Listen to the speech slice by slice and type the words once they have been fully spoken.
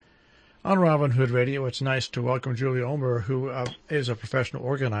On Robin Hood Radio, it's nice to welcome Julie Omer, who is a professional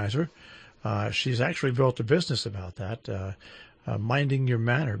organizer. She's actually built a business about that, Minding Your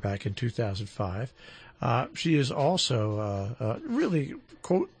Manor, back in 2005. She is also really,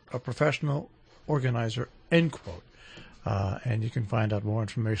 quote, a professional organizer, end quote. And you can find out more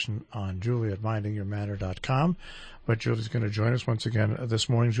information on Julie at mindingyourmanor.com. But Julie's going to join us once again this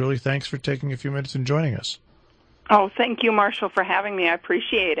morning. Julie, thanks for taking a few minutes and joining us. Oh, thank you, Marshall, for having me. I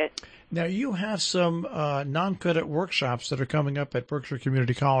appreciate it. Now, you have some non-credit workshops that are coming up at Berkshire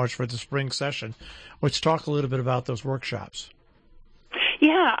Community College for the spring session. Let's talk a little bit about those workshops.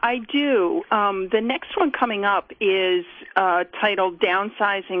 Yeah, I do. The next one coming up is titled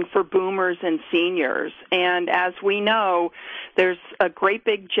Downsizing for Boomers and Seniors. And as we know, there's a great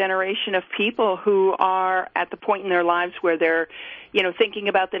big generation of people who are at the point in their lives where they're, thinking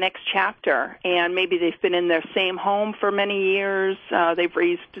about the next chapter. And maybe they've been in their same home for many years. They've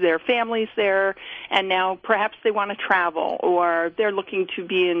raised their families there. And now perhaps they want to travel, or they're looking to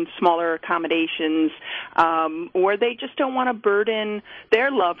be in smaller accommodations, or they just don't want to burden their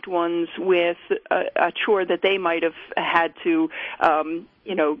loved ones with a chore that they might have had to,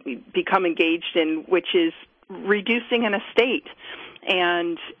 become engaged in, which is reducing an estate.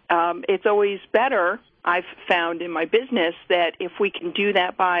 And it's always better, I've found in my business, that if we can do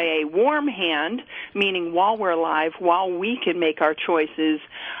that by a warm hand, meaning while we're alive, while we can make our choices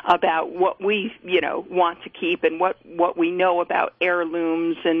about what we, want to keep and what we know about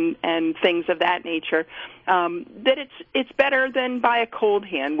heirlooms and things of that nature, that it's better than by a cold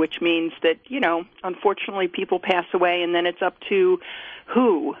hand, which means that, unfortunately people pass away, and then it's up to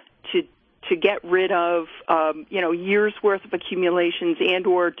who to get rid of, years' worth of accumulations, and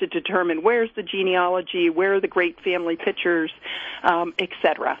or to determine where's the genealogy, where are the great family pictures, et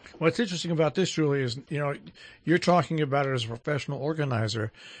cetera. What's interesting about this, Julie, is, you're talking about it as a professional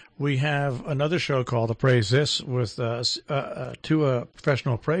organizer. We have another show called Appraise This with two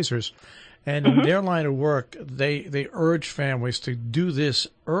professional appraisers. And in their line of work, they urge families to do this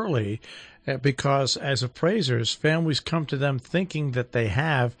early because as appraisers, families come to them thinking that they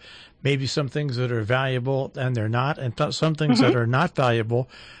have maybe some things that are valuable and they're not, and some things that are not valuable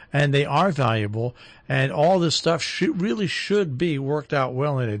and they are valuable. And all this stuff really should be worked out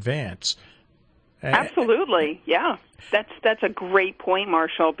well in advance. Absolutely, yeah. That's a great point,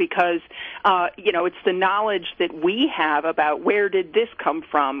 Marshall, because, it's the knowledge that we have about where did this come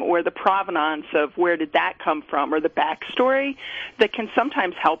from, or the provenance of where did that come from, or the backstory that can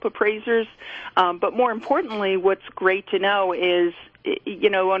sometimes help appraisers. But more importantly, what's great to know is,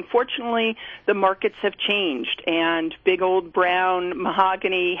 unfortunately, the markets have changed, and big old brown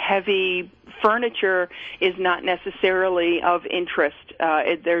mahogany, heavy furniture is not necessarily of interest.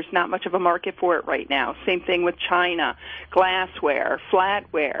 There's not much of a market for it right now. Same thing with china, glassware,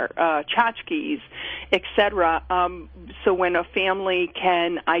 flatware, tchotchkes, etc. So when a family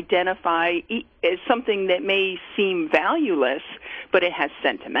can identify something that may seem valueless, but it has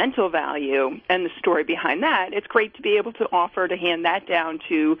sentimental value, and the story behind that, it's great to be able to offer to hand that down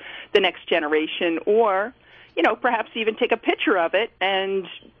to the next generation, or perhaps even take a picture of it and,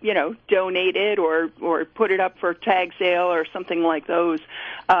 donate it or put it up for tag sale or something like those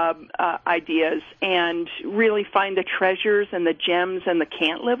ideas, and really find the treasures and the gems and the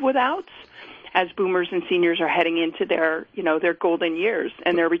can't live withouts as boomers and seniors are heading into their, their golden years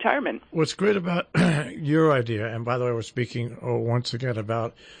and their retirement. What's great about your idea, and by the way, we're speaking once again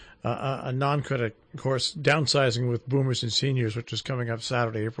about a non-credit course, Downsizing with Boomers and Seniors, which is coming up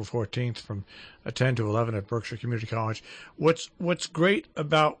Saturday, April 14th from 10 to 11 at Berkshire Community College. What's great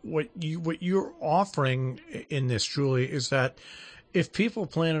about what you're offering in this, Julie, is that if people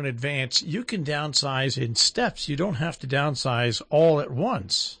plan in advance, you can downsize in steps. You don't have to downsize all at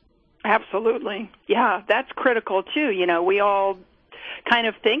once. Absolutely. Yeah, that's critical too. We all kind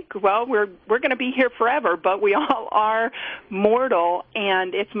of think, well, we're going to be here forever, but we all are mortal,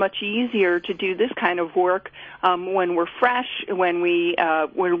 and it's much easier to do this kind of work when we're fresh, when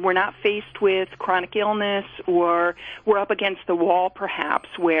we're not faced with chronic illness, or we're up against the wall, perhaps,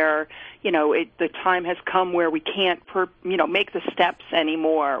 where the time has come where we can't make the steps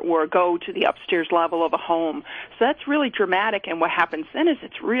anymore, or go to the upstairs level of a home. So that's really dramatic, and what happens then is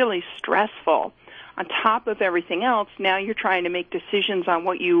it's really stressful. On top of everything else, now you're trying to make decisions on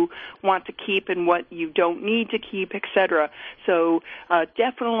what you want to keep and what you don't need to keep, etc. So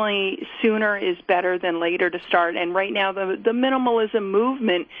definitely sooner is better than later to start. And right now the minimalism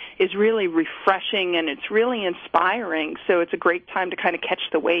movement is really refreshing, and it's really inspiring. So it's a great time to kind of catch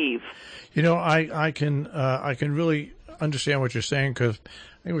the wave. I can really understand what you're saying because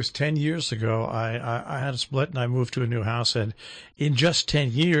I think it was 10 years ago. I had a split and I moved to a new house, and in just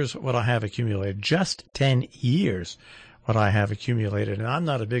 10 years, what I have accumulated, just 10 years, what I have accumulated, and I'm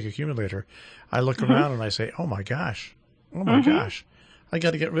not a big accumulator. I look around and I say, oh my gosh, I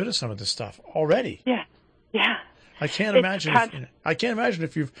got to get rid of some of this stuff already. Yeah, yeah. I can't imagine. I can't imagine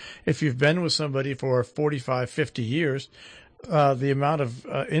if you've been with somebody for 45, 50 years, the amount of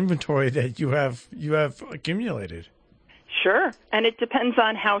inventory that you have accumulated. Sure, and it depends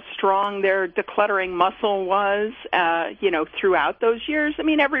on how strong their decluttering muscle was, throughout those years. I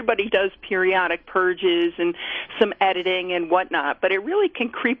mean, everybody does periodic purges and some editing and whatnot, but it really can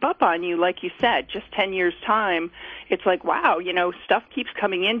creep up on you, like you said, just 10 years' time. It's like, wow, stuff keeps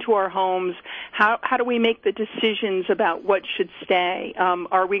coming into our homes. How do we make the decisions about what should stay?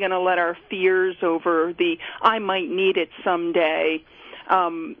 Are we going to let our fears over the I might need it someday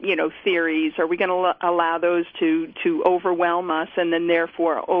theories? Are we going to allow those to overwhelm us and then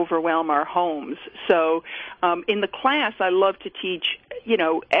therefore overwhelm our homes? So in the class, I love to teach,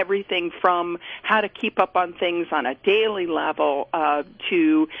 everything from how to keep up on things on a daily level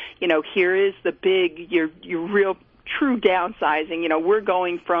to, here is the big, your real true downsizing. We're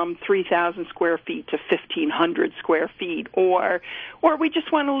going from 3,000 square feet to 1,500 square feet, or we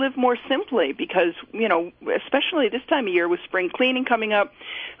just want to live more simply because, especially this time of year with spring cleaning coming up,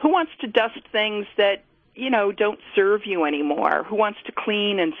 who wants to dust things that, don't serve you anymore? Who wants to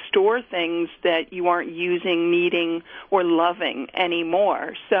clean and store things that you aren't using, needing, or loving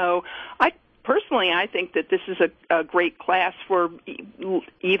anymore? So I think that this is a great class for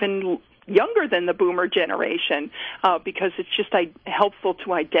even younger than the boomer generation, because it's just helpful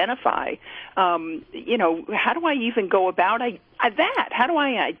to identify, how do I even go about that? How do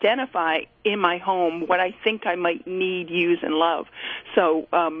I identify in my home what I think I might need, use, and love? So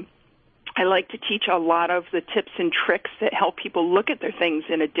I like to teach a lot of the tips and tricks that help people look at their things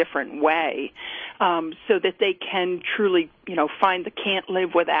in a different way, so that they can truly, find the can't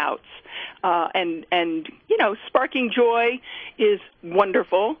live witouts. And sparking joy is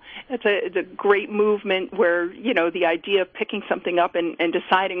wonderful. It's a great movement where, the idea of picking something up and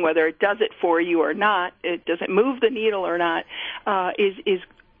deciding whether it does it for you or not, does it move the needle or not,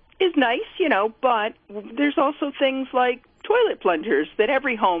 is nice, but there's also things like toilet plungers that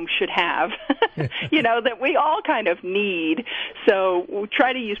every home should have, that we all kind of need. So we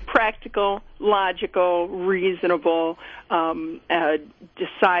try to use practical, logical, reasonable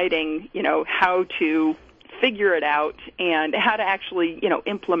deciding, how to figure it out and how to actually,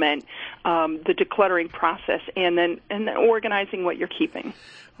 implement the decluttering process and then organizing what you're keeping.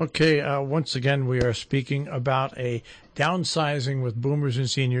 Okay, once again, we are speaking about a downsizing with boomers and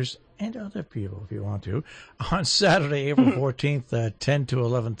seniors and other people, if you want to, on Saturday, April 14th, 10 to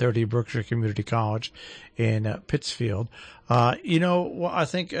 11:30, Berkshire Community College in Pittsfield. I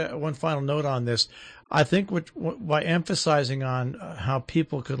think one final note on this. I think by emphasizing on how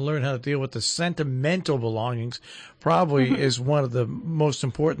people can learn how to deal with the sentimental belongings probably is one of the most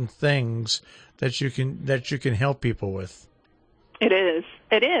important things that you can help people with. It is.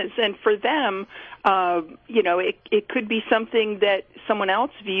 And for them, it could be something that someone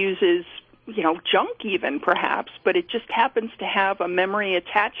else views as, junk even perhaps, but it just happens to have a memory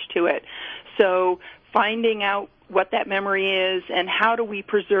attached to it. So finding out what that memory is and how do we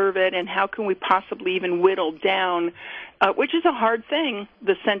preserve it and how can we possibly even whittle down, which is a hard thing,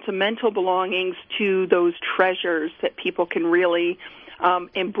 the sentimental belongings to those treasures that people can really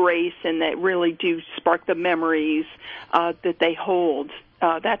embrace and that really do spark the memories that they hold.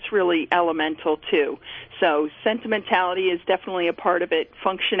 That's really elemental too. So sentimentality is definitely a part of it.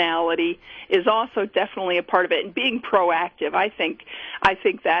 Functionality is also definitely a part of it. And being proactive, I think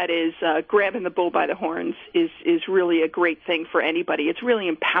that is grabbing the bull by the horns is really a great thing for anybody. It's really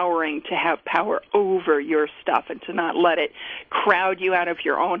empowering to have power over your stuff and to not let it crowd you out of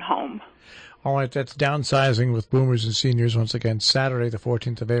your own home. All right, that's Downsizing with Boomers and Seniors, once again, Saturday, the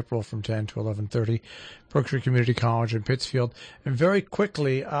 14th of April from 10 to 11:30, Berkshire Community College in Pittsfield. And very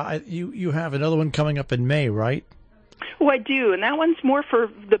quickly, you have another one coming up in May, right? Oh, I do, and that one's more for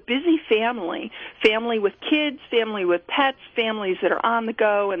the busy family with kids, family with pets, families that are on the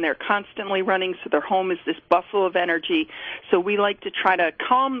go and they're constantly running, so their home is this bustle of energy. So we like to try to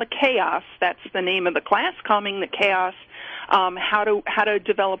calm the chaos. That's the name of the class, Calming the Chaos, how to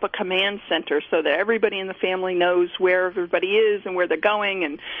develop a command center so that everybody in the family knows where everybody is and where they're going,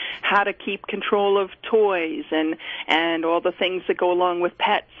 and how to keep control of toys and all the things that go along with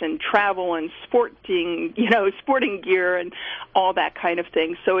pets and travel and sporting gear and all that kind of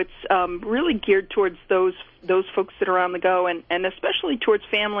thing. So it's really geared towards those folks that are on the go, and especially towards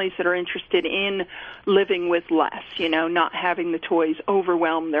families that are interested in living with less, not having the toys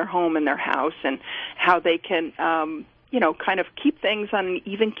overwhelm their home and their house, and how they can, kind of keep things on an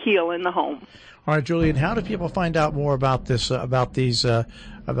even keel in the home. All right, Julie, and how do people find out more about this, about these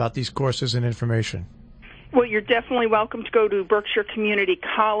courses and information? Well, you're definitely welcome to go to Berkshire Community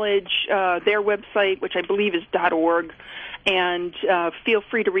College, their website, which I believe is .org, and feel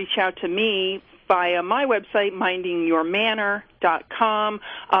free to reach out to me via my website, mindingyourmanor.com,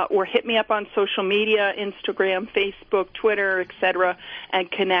 or hit me up on social media, Instagram, Facebook, Twitter, etc.,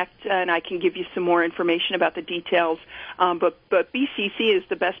 and connect, and I can give you some more information about the details. But BCC is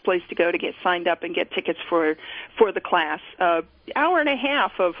the best place to go to get signed up and get tickets for the class. Hour and a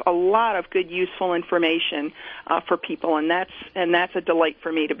half of a lot of good, useful information for people, and that's a delight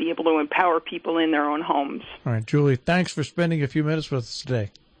for me to be able to empower people in their own homes. All right, Julie, thanks for spending a few minutes with us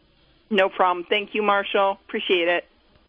today. No problem. Thank you, Marshall. Appreciate it.